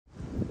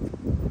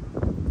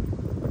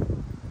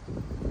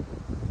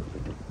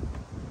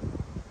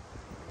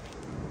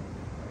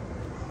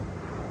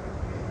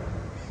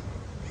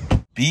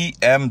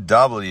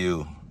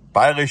BMW,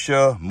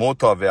 Bayerische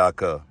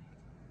Motorwerke,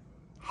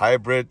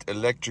 hybrid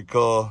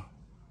electrical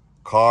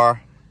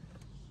car,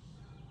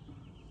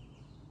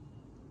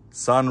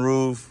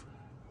 sunroof,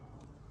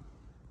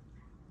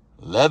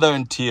 leather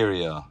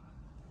interior.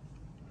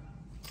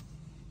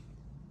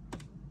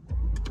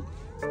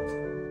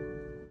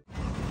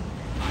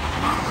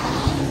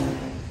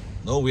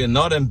 No, we are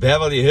not in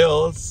Beverly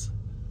Hills.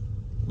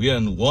 We are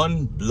in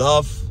One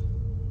Bluff,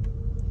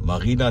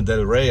 Marina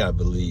del Rey, I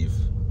believe.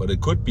 But it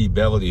could be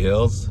Beverly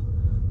Hills.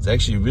 It's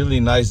actually a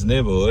really nice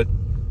neighborhood.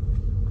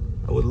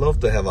 I would love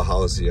to have a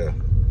house here.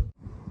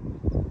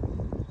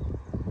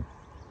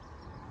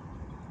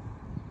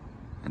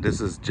 And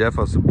this is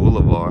Jefferson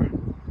Boulevard,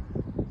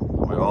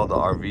 where all the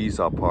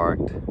RVs are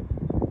parked.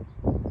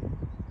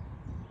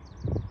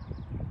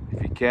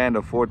 If you can't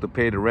afford to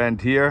pay the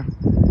rent here,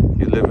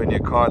 you live in your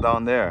car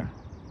down there.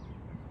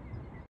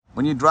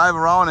 When you drive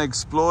around and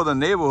explore the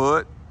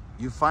neighborhood,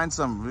 you find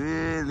some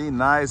really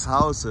nice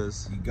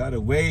houses. You got a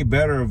way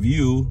better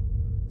view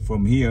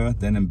from here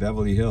than in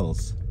Beverly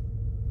Hills.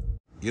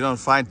 You don't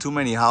find too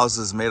many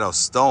houses made of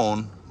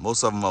stone.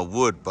 Most of them are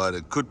wood, but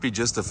it could be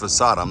just a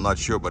facade. I'm not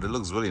sure, but it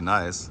looks really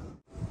nice.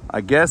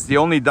 I guess the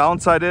only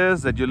downside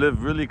is that you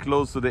live really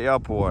close to the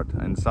airport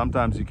and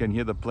sometimes you can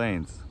hear the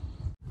planes.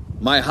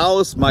 My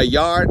house, my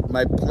yard,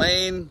 my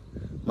plane,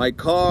 my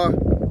car.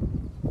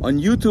 On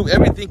YouTube,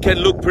 everything can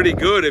look pretty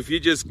good if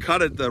you just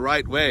cut it the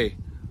right way.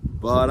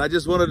 But I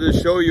just wanted to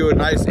show you a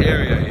nice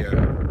area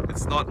here.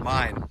 It's not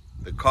mine.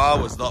 The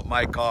car was not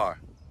my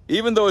car.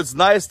 Even though it's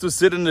nice to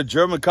sit in the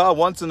German car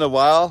once in a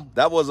while,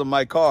 that wasn't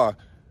my car.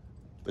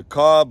 The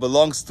car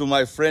belongs to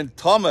my friend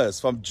Thomas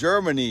from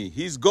Germany.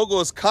 He's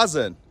Gogo's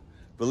cousin,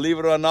 believe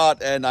it or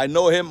not. And I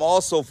know him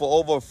also for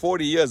over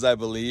 40 years, I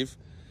believe.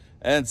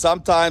 And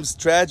sometimes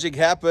tragic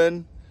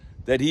happen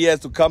that he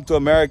has to come to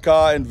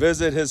America and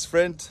visit his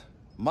friend,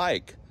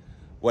 Mike.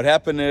 What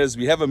happened is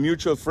we have a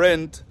mutual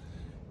friend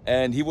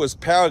and he was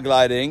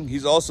paragliding.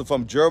 He's also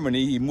from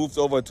Germany. He moved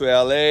over to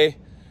LA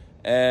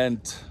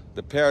and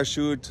the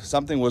parachute,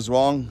 something was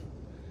wrong,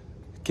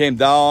 came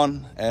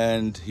down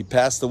and he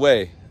passed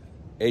away,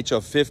 age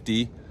of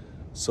 50.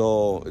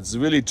 So it's a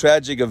really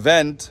tragic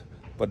event,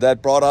 but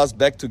that brought us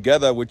back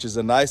together, which is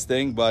a nice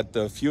thing. But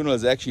the funeral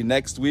is actually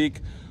next week.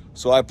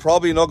 So I'm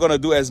probably not gonna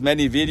do as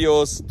many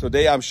videos.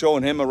 Today I'm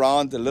showing him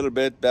around a little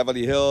bit,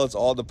 Beverly Hills,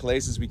 all the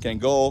places we can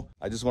go.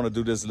 I just wanna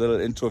do this little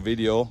intro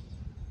video.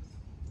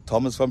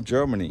 Thomas from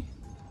Germany.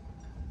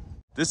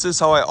 This is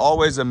how I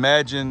always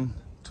imagine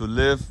to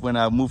live when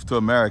I move to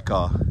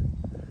America.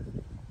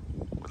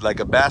 With like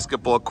a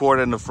basketball court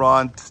in the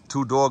front,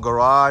 two-door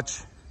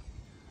garage.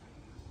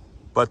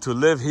 But to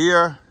live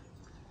here,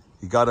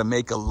 you gotta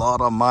make a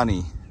lot of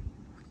money.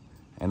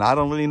 And I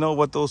don't really know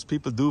what those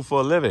people do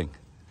for a living.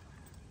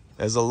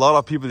 There's a lot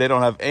of people, they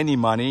don't have any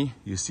money.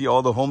 You see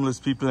all the homeless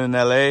people in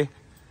LA.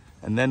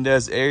 And then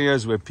there's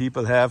areas where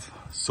people have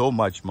so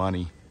much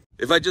money.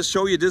 If I just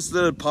show you this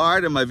little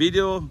part in my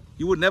video,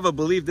 you would never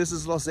believe this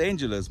is Los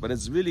Angeles, but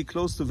it's really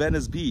close to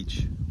Venice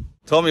Beach.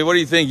 Tell me, what do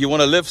you think? You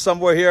want to live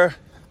somewhere here?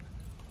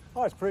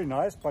 Oh, it's pretty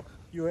nice, but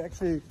you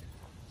actually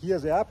hear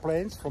the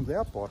airplanes from the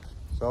airport.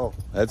 So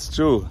that's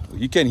true.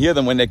 You can hear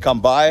them when they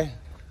come by.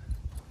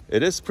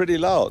 It is pretty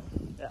loud,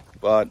 yeah.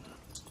 But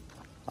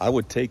I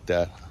would take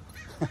that.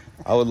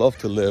 I would love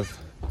to live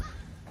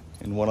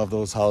in one of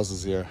those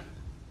houses here.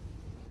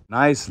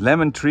 Nice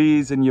lemon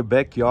trees in your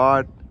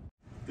backyard.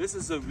 This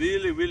is a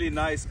really, really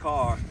nice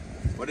car,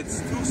 but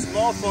it's too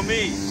small for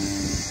me.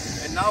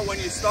 And now when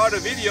you start a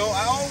video,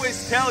 I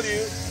always tell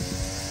you,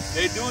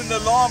 they're doing the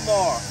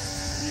lawnmower.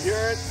 You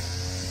hear it?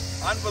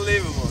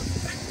 Unbelievable.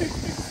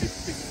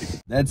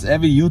 That's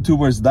every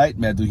YouTuber's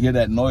nightmare to hear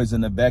that noise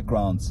in the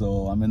background.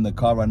 So I'm in the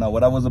car right now.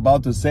 What I was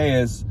about to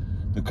say is,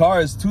 the car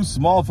is too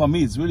small for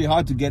me. It's really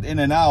hard to get in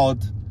and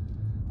out.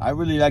 I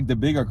really like the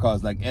bigger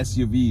cars, like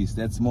SUVs.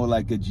 That's more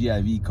like a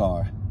GIV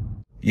car.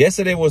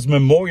 Yesterday was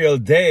Memorial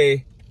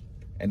Day.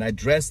 And I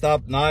dressed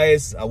up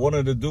nice. I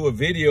wanted to do a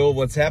video of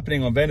what's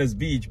happening on Venice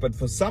Beach, but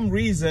for some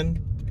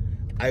reason,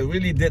 I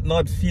really did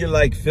not feel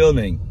like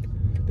filming.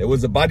 There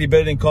was a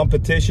bodybuilding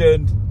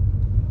competition,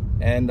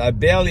 and I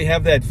barely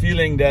have that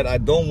feeling that I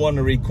don't want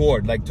to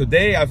record. Like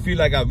today, I feel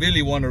like I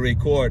really want to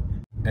record.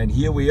 And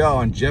here we are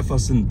on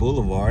Jefferson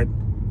Boulevard,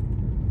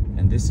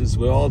 and this is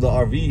where all the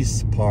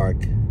RVs park.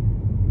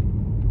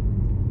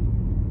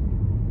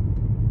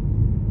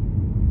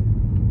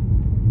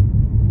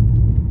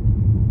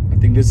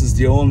 I think this is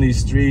the only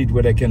street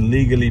where they can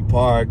legally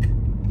park.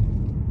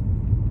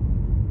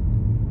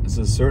 There's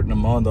a certain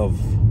amount of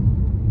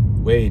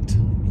weight.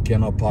 You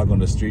cannot park on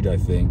the street, I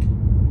think.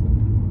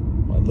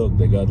 But look,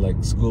 they got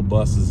like school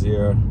buses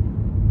here.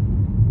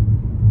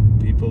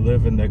 People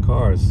live in their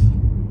cars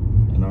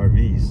and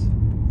RVs.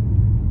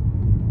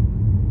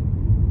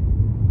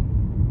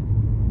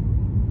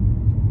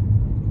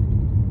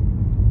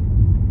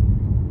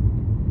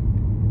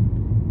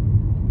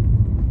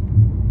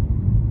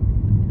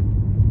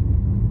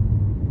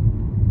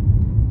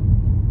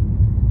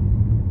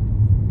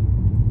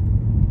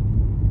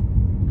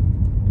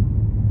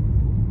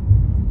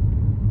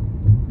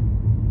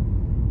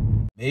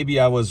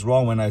 Maybe I was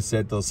wrong when I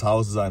said those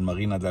houses are in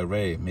Marina del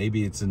Rey.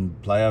 Maybe it's in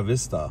Playa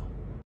Vista.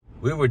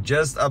 We were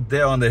just up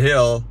there on the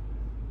hill,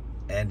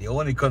 and the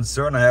only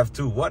concern I have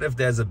too, what if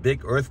there's a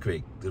big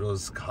earthquake? Do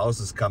those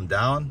houses come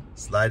down,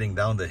 sliding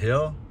down the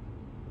hill?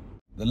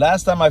 The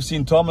last time I've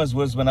seen Thomas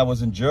was when I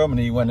was in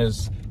Germany, when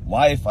his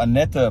wife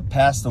Annette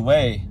passed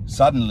away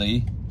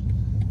suddenly.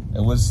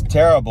 It was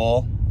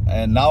terrible,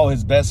 and now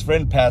his best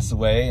friend passed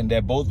away, and they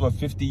both were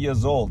 50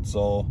 years old.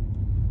 So,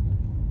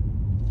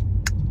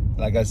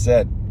 like I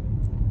said,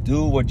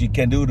 do what you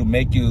can do to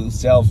make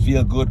yourself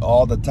feel good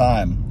all the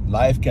time.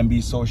 Life can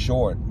be so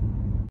short.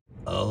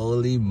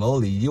 Holy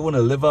moly, you want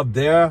to live up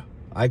there?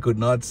 I could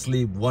not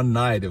sleep one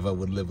night if I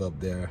would live up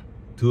there.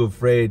 Too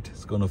afraid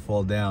it's gonna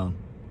fall down.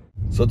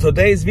 So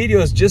today's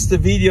video is just a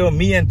video of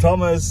me and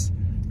Thomas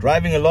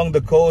driving along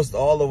the coast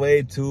all the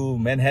way to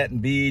Manhattan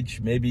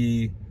Beach,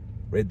 maybe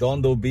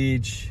Redondo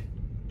Beach,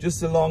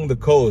 just along the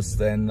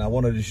coast. And I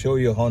wanted to show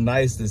you how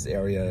nice this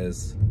area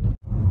is.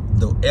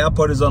 The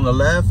airport is on the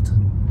left,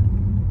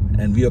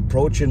 and we're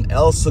approaching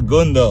El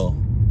Segundo.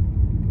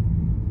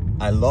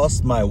 I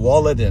lost my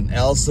wallet in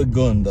El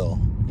Segundo.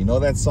 You know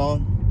that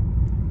song?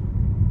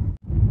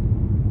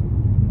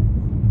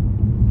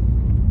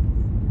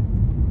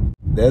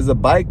 There's a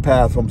bike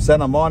path from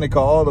Santa Monica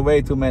all the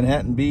way to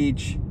Manhattan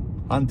Beach,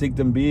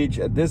 Huntington Beach.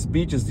 This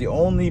beach is the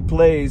only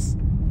place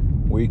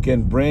where you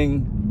can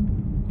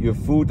bring your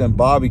food and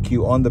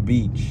barbecue on the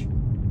beach.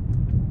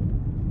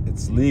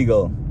 It's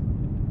legal.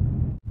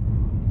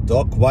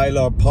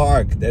 Dockweiler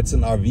Park, that's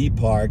an RV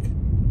park.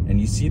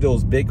 And you see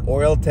those big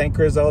oil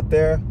tankers out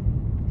there?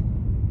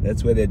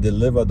 That's where they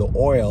deliver the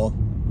oil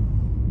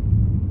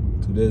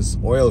to this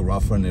oil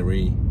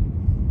refinery.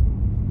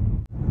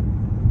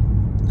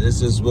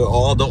 This is where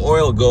all the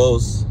oil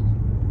goes.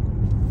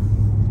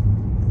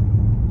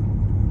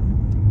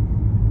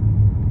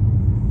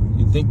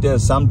 You think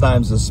there's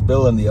sometimes a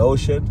spill in the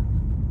ocean?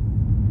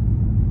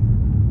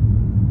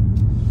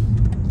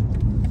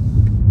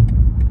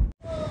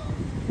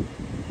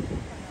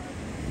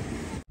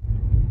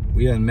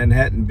 We are in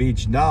Manhattan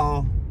Beach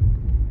now,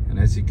 and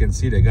as you can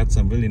see, they got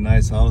some really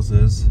nice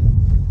houses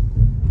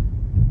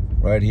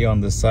right here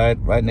on the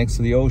side, right next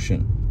to the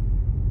ocean.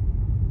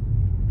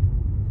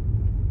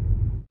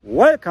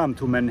 Welcome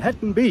to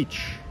Manhattan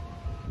Beach.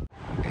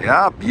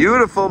 Yeah,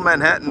 beautiful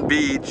Manhattan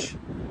Beach.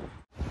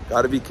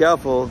 Gotta be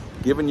careful,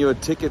 giving you a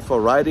ticket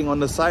for riding on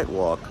the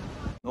sidewalk.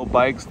 No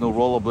bikes, no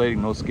rollerblading,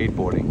 no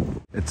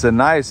skateboarding. It's a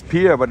nice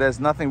pier, but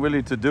there's nothing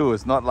really to do.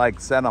 It's not like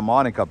Santa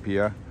Monica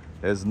Pier.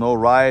 There's no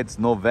rides,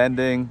 no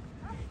vending.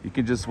 You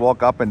can just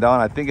walk up and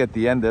down. I think at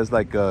the end there's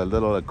like a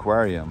little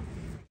aquarium.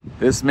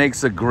 This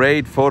makes a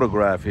great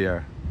photograph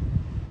here.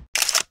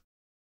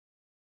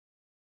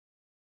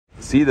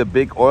 See the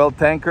big oil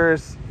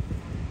tankers?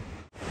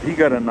 He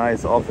got a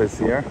nice office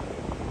here.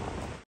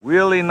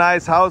 Really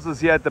nice houses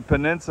here at the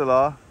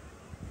peninsula.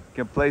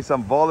 You can play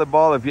some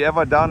volleyball. If you're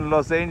ever down in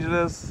Los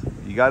Angeles,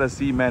 you gotta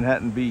see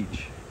Manhattan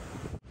Beach.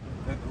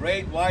 The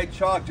great white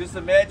shark. Just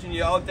imagine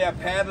you're out there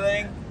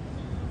paddling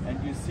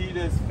and you see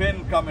this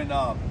fin coming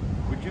up.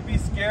 Would you be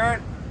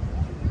scared?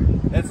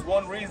 That's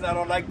one reason I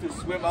don't like to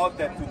swim out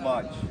there too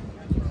much.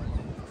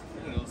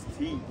 Look at those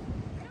teeth.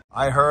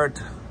 I heard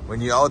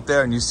when you're out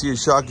there and you see a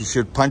shark, you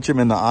should punch him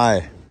in the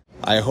eye.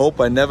 I hope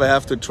I never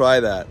have to try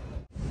that.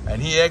 And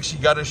he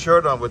actually got a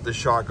shirt on with the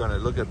shark on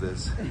it. Look at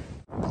this.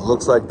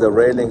 Looks like the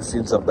railing's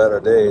seen some better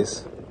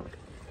days.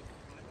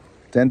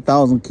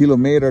 10,000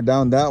 kilometers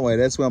down that way.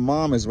 That's where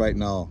Mom is right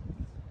now.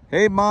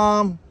 Hey,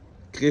 Mom.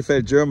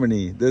 Krefeld,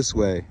 Germany, this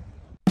way.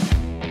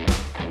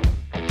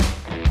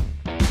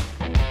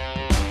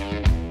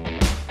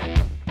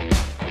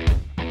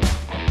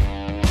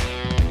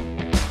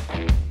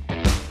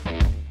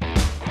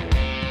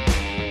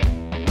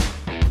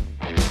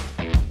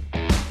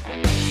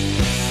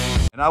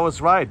 And I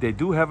was right, they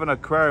do have an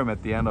aquarium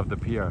at the end of the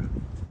pier.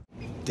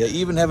 They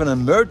even have an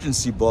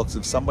emergency box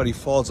if somebody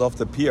falls off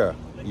the pier.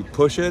 You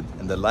push it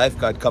and the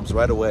lifeguard comes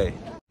right away.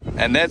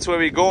 And that's where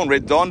we go, in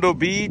Redondo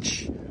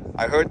Beach.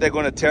 I heard they're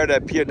gonna tear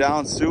that pier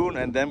down soon,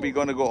 and then we're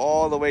gonna go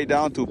all the way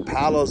down to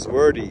Palos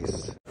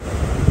Verdes.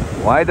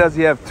 Why does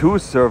he have two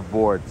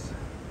surfboards?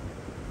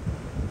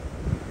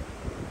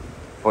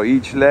 For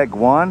each leg,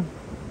 one?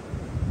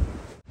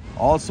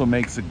 Also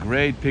makes a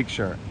great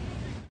picture.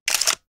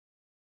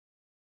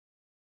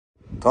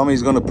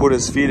 Tommy's gonna put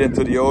his feet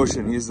into the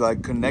ocean. He's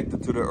like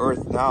connected to the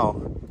earth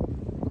now.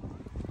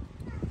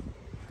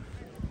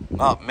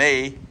 Not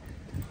me.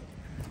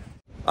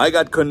 I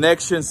got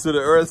connections to the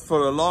earth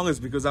for the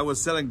longest because I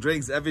was selling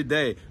drinks every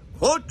day.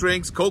 Hot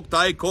drinks, Coke,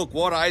 Diet Coke,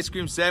 water, ice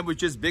cream,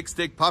 sandwiches, big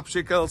stick,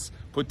 popsicles,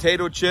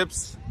 potato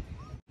chips.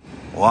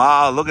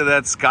 Wow, look at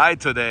that sky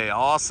today.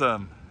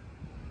 Awesome.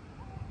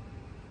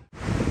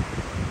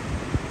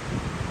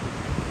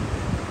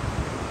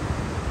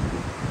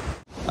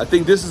 I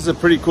think this is a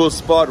pretty cool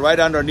spot right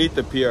underneath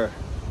the pier.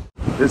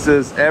 This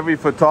is every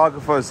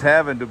photographer's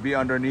heaven to be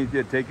underneath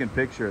here taking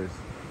pictures.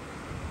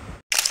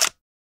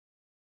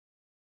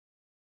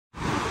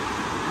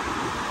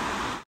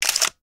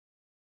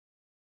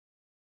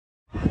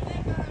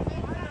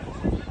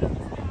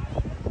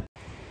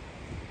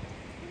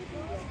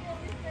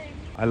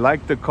 I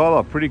like the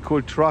color, pretty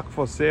cool truck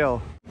for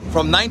sale.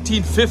 From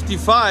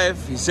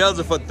 1955, he sells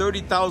it for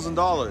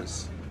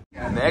 $30,000.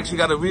 And they actually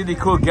got a really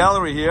cool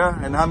gallery here,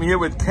 and I'm here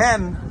with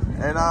Ken,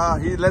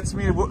 and he lets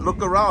me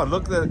look around.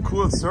 Look at the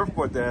cool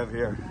surfboard they have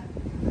here.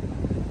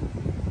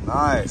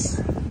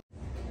 Nice.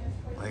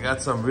 They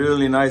got some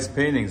really nice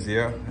paintings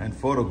here and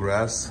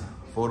photographs,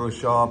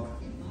 Photoshop.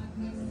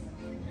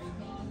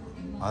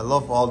 I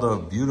love all the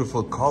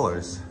beautiful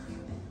colors.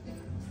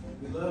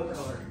 We love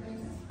color.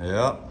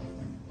 Yeah.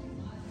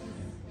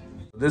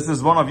 This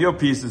is one of your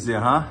pieces here,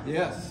 huh?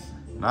 Yes.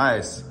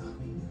 Nice.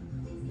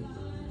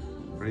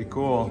 Pretty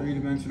cool.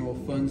 Three-dimensional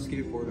fun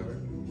skateboard art.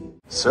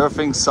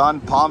 Surfing,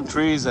 sun, palm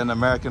trees, and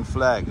American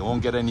flag. It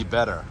won't get any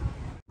better.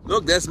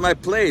 Look, that's my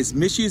place.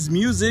 Mishy's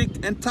Music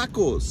and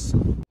Tacos.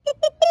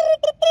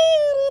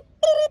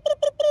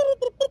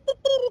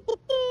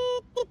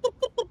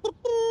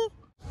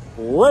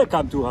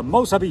 Welcome to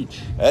Hermosa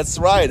Beach. That's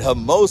right,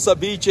 Hermosa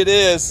Beach it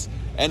is.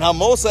 And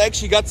Hermosa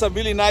actually got some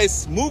really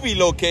nice movie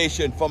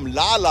location from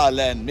La La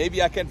Land.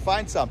 Maybe I can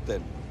find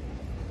something.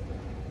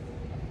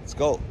 Let's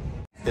go.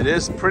 It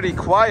is pretty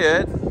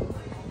quiet,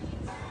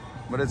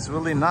 but it's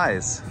really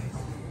nice.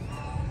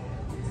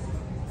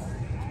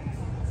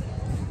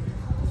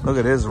 Look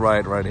at his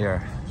ride right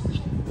here.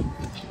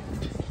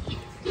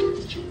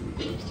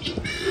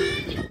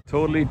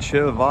 Totally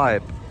chill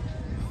vibe.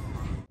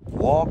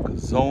 Walk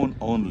zone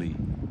only.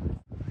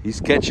 He's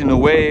catching a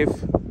wave,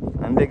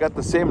 and they got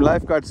the same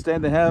lifeguard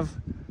stand they have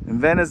in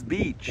Venice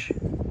Beach.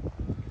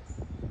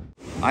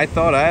 I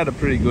thought I had a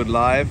pretty good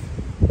life,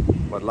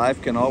 but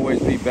life can always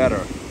be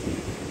better.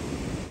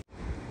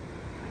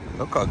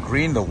 Look how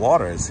green the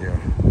water is here.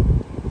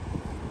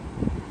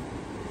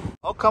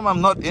 How come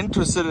I'm not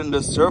interested in the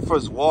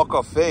Surfers Walk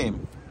of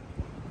Fame?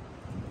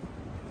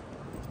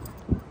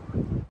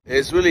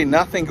 There's really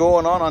nothing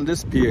going on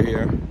this pier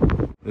here.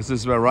 This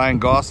is where Ryan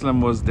Gosling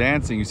was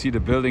dancing. You see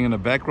the building in the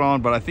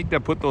background, but I think they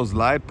put those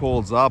light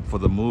poles up for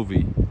the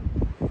movie.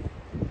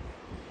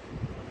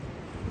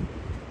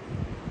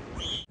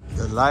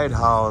 The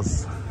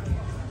lighthouse.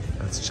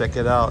 Let's check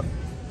it out.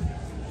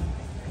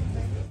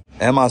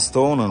 Emma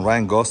Stone and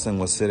Ryan Gosling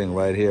was sitting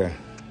right here.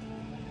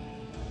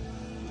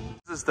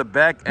 This is the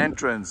back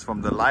entrance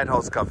from the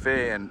Lighthouse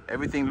Cafe, and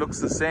everything looks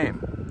the same.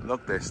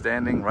 Look, they're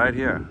standing right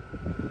here.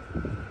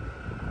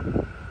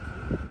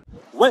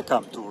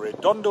 Welcome to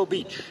Redondo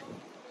Beach.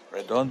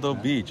 Redondo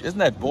Beach. Isn't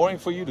that boring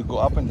for you to go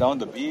up and down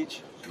the beach?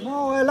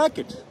 No, I like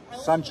it.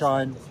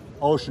 Sunshine,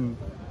 ocean,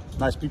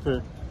 nice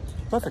people.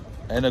 Perfect.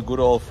 And a good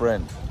old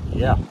friend.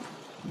 Yeah.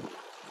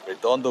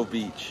 Redondo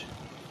Beach.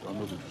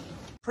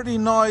 Pretty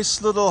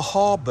nice little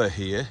harbor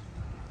here.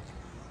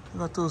 You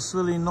got those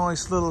really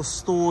nice little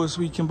stores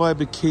where you can buy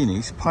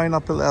bikinis.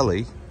 Pineapple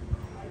Alley.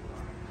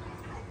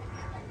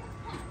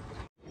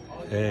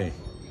 Hey,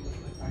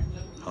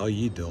 how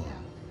you doing?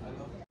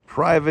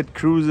 Private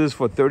cruises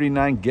for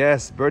 39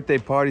 guests, birthday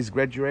parties,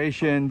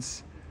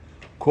 graduations,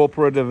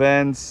 corporate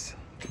events,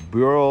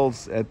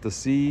 burials at the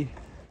sea.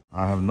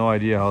 I have no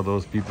idea how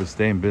those people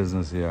stay in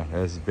business here.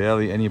 There's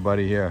barely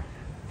anybody here.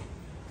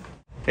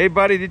 Hey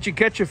buddy, did you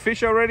catch a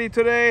fish already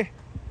today?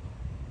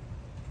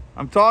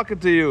 I'm talking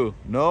to you.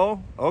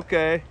 No?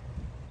 Okay.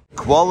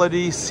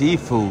 Quality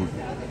seafood.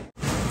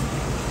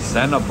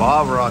 Santa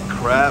Barbara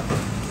crab.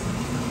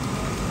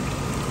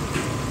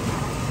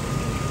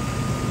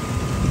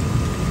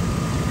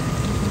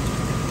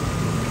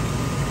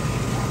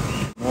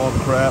 More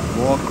crab,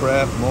 more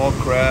crab, more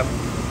crab.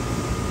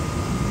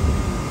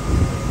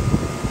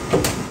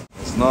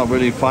 It's not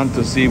really fun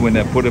to see when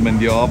they put them in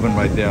the oven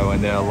right there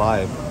when they're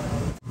alive.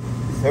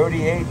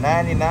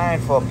 $38.99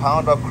 for a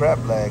pound of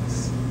crab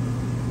legs.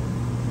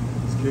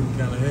 It's getting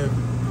kind of heavy.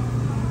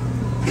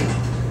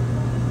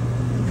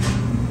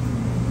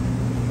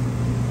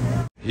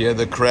 Here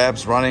the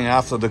crabs running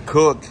after the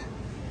cook.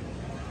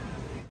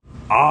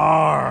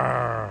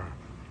 Arr!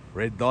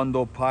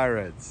 Redondo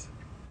Pirates.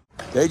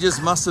 They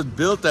just must have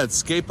built that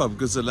skate park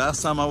because the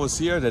last time I was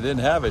here, they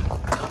didn't have it.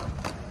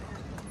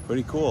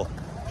 Pretty cool.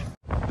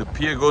 The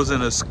pier goes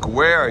in a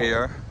square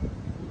here.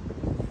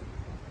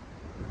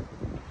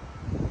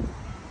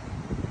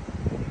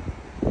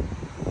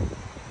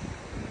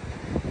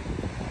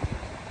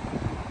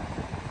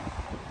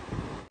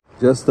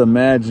 Just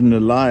imagine the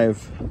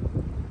life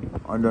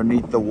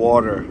underneath the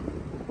water.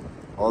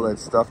 All that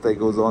stuff that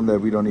goes on there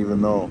we don't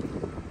even know.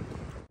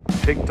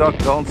 TikTok,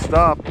 don't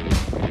stop.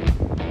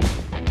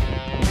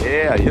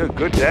 Yeah, you're a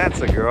good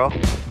dancer, girl.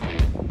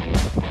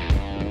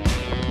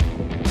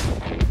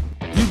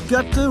 You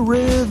got the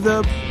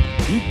rhythm.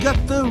 You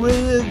got the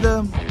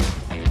rhythm.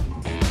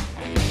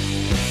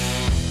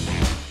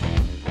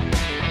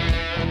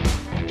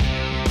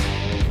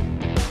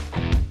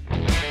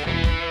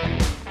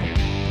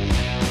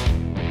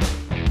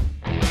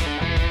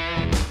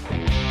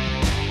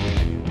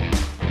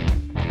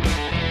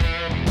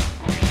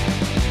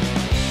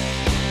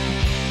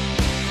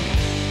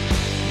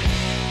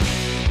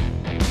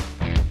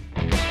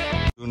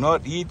 Do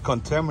not eat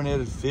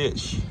contaminated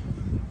fish.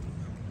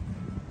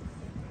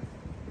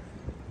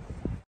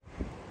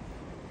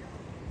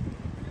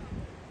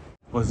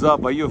 What's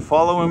up? Are you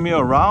following me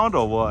around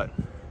or what?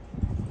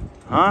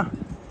 Huh?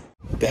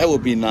 That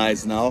would be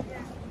nice now.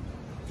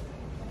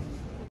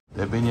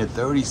 They've been here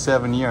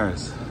 37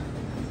 years.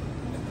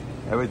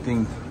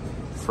 Everything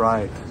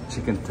fried.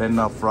 Chicken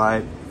tender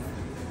fried.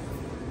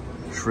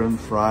 Shrimp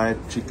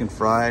fried. Chicken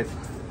fried.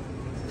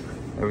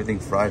 Everything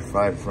fried,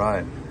 fried,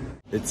 fried.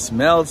 It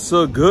smells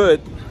so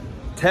good.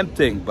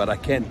 Tempting, but I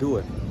can't do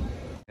it.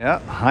 Yeah,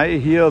 high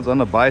heels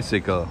on a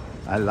bicycle.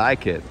 I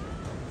like it.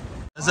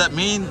 Does that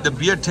mean the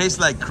beer tastes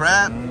like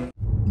crap?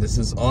 This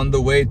is on the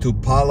way to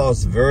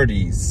Palos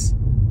Verdes.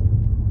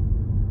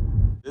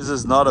 This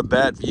is not a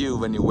bad view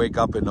when you wake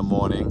up in the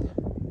morning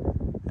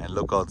and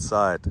look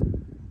outside.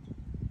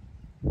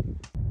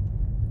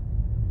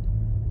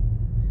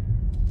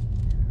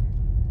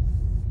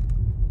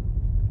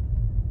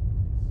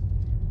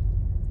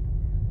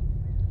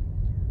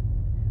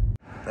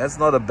 That's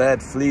not a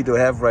bad flea to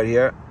have right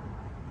here.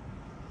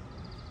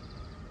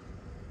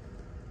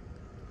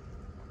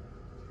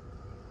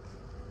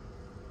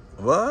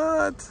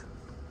 What?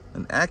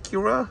 An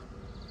Acura?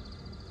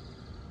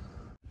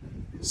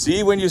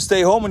 See, when you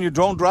stay home and you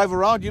don't drive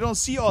around, you don't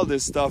see all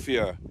this stuff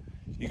here.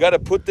 You got to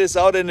put this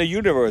out in the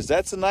universe.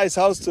 That's a nice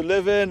house to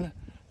live in.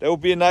 That would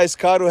be a nice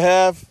car to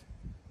have.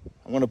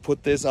 I want to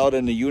put this out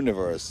in the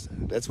universe.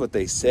 That's what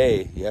they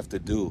say you have to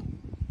do.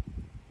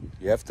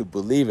 You have to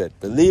believe it.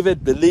 Believe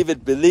it, believe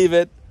it, believe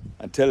it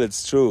until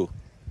it's true.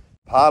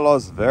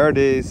 Palos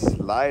Verdes,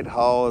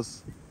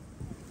 lighthouse.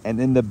 And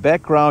in the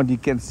background, you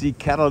can see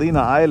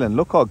Catalina Island.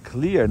 Look how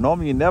clear.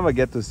 Normally, you never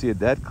get to see it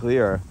that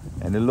clear.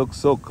 And it looks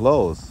so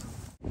close.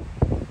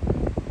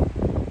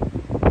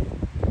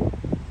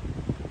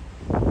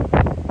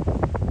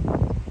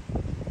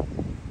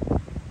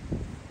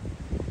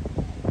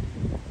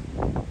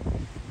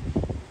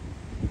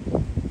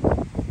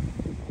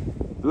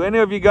 Do any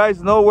of you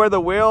guys know where the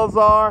whales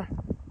are?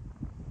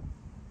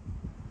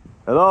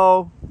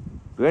 Hello?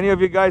 Do any of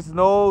you guys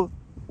know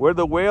where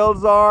the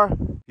whales are?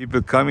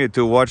 People come here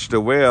to watch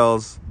the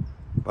whales,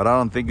 but I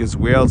don't think it's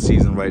whale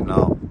season right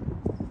now.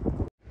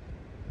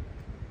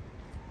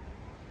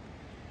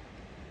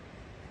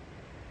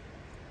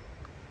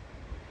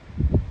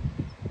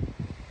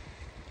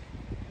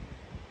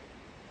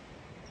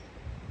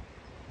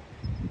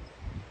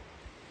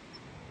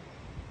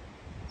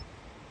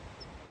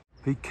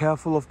 Be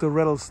careful of the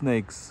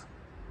rattlesnakes.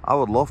 I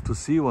would love to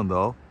see one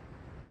though.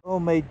 Oh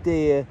my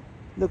dear,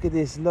 look at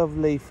this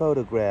lovely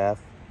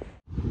photograph.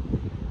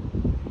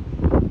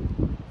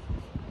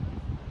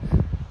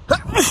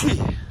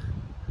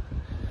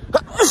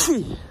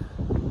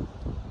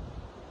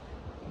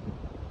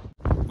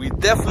 We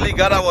definitely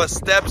got our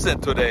steps in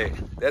today.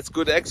 That's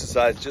good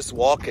exercise, just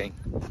walking.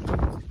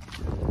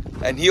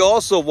 And he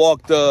also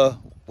walked the,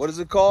 what is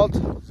it called?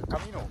 The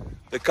Camino.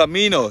 The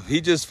Camino.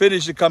 He just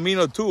finished the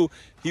Camino too.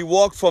 He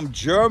walked from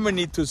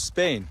Germany to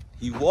Spain.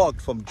 He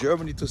walked from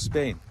Germany to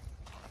Spain.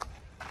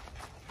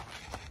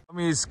 I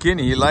mean, he's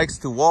skinny. He likes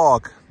to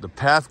walk. The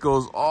path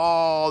goes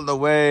all the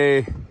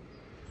way.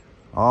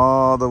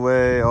 All the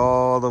way,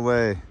 all the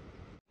way.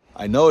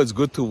 I know it's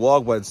good to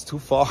walk, but it's too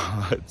far.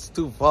 It's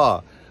too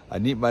far. I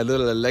need my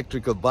little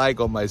electrical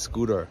bike on my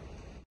scooter.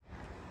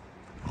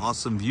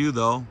 Awesome view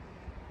though.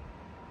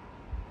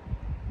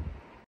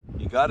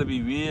 You got to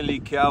be really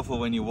careful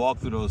when you walk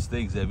through those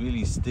things. They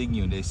really sting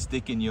you. They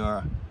stick in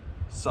your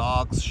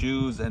socks,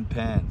 shoes, and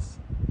pants.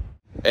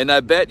 And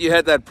I bet you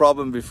had that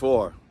problem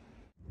before.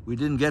 We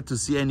didn't get to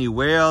see any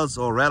whales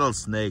or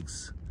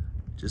rattlesnakes.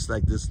 Just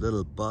like this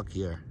little buck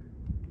here.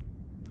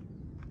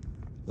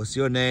 What's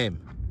your name?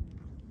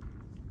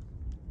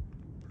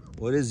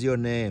 What is your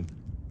name?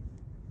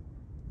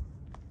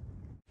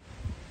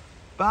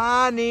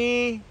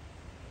 Bonnie!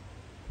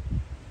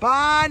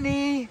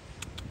 Bonnie!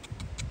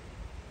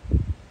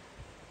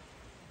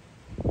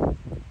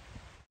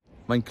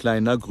 Mein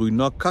kleiner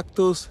grüner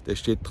Kaktus, der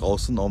steht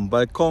draußen am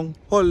Balkon.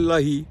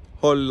 Hollahi,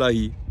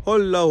 hollahi,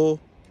 hollaho.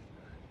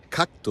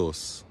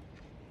 Cactus.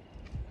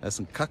 That's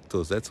a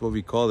cactus. That's what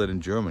we call it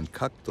in German,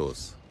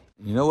 cactus.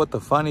 You know what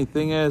the funny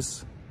thing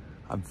is?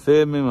 I'm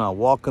filming, I'm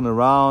walking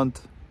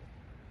around,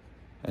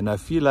 and I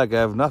feel like I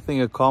have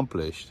nothing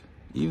accomplished.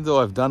 Even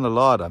though I've done a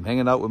lot, I'm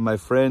hanging out with my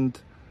friend,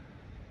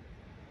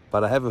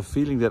 but I have a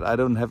feeling that I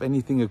don't have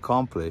anything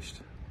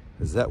accomplished.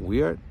 Is that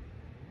weird?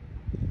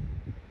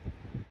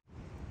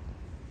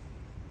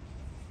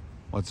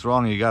 What's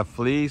wrong? You got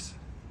fleas?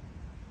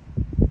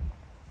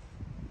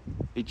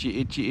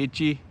 Itchy, itchy,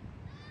 itchy.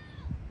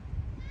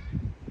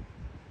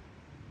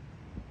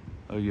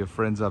 Oh, your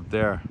friend's up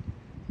there.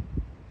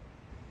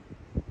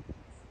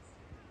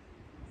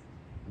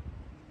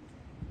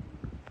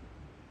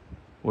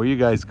 Where you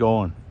guys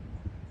going?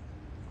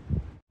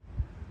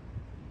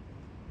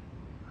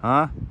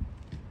 Huh?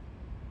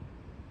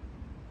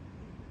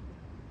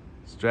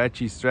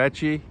 Stretchy,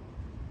 stretchy.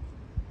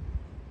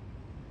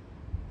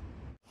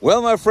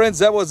 Well, my friends,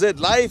 that was it.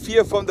 Live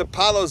here from the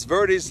Palos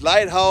Verdes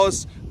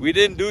lighthouse. We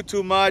didn't do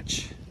too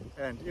much.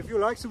 And if you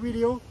like the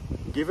video,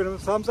 give it a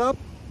thumbs up.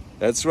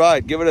 That's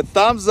right. Give it a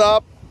thumbs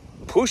up.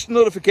 Push the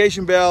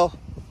notification bell.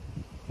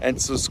 and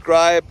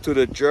subscribe to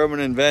the German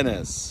in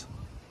Venice.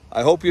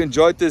 I hope you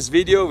enjoyed this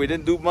video. We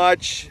didn't do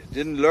much,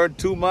 didn't learn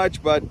too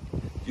much, but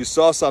you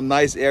saw some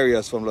nice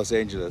areas from Los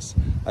Angeles.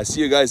 I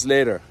see you guys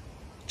later.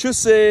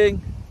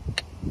 Tschüssing!